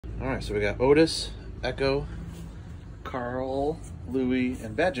All right, so we got Otis, Echo, Carl, Louie,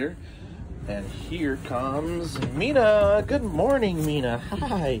 and Badger. And here comes Mina. Good morning, Mina.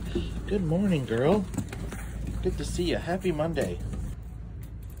 Hi. Good morning, girl. Good to see you. Happy Monday.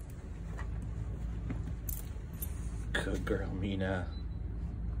 Good girl, Mina.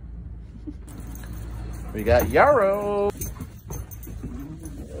 We got Yarrow.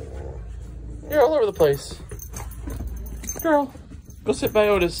 You're all over the place. Girl, go sit by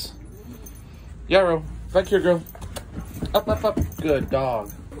Otis. Yarrow, back here, girl. Up, up, up. Good dog.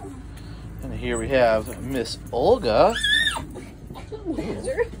 And here we have Miss Olga.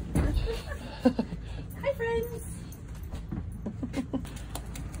 Hi, friends.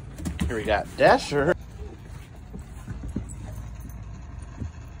 Here we got Dasher.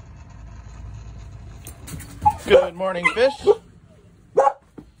 Good morning, Fish. Hi,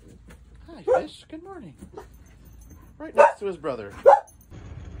 Fish. Good morning. Right next to his brother.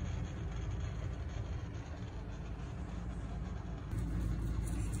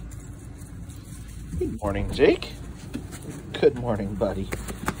 Good morning, Jake. Good morning, buddy.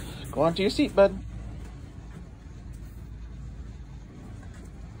 Go on to your seat, bud.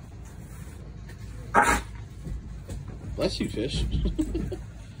 Bless you, Fish.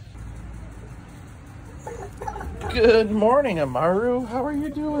 Good morning, Amaru. How are you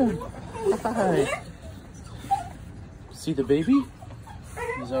doing? Hi. See the baby?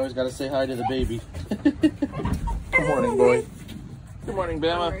 He's always got to say hi to the baby. Good morning, boy. Good morning,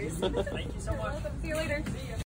 Bama. Thank you so much. See you later. See you.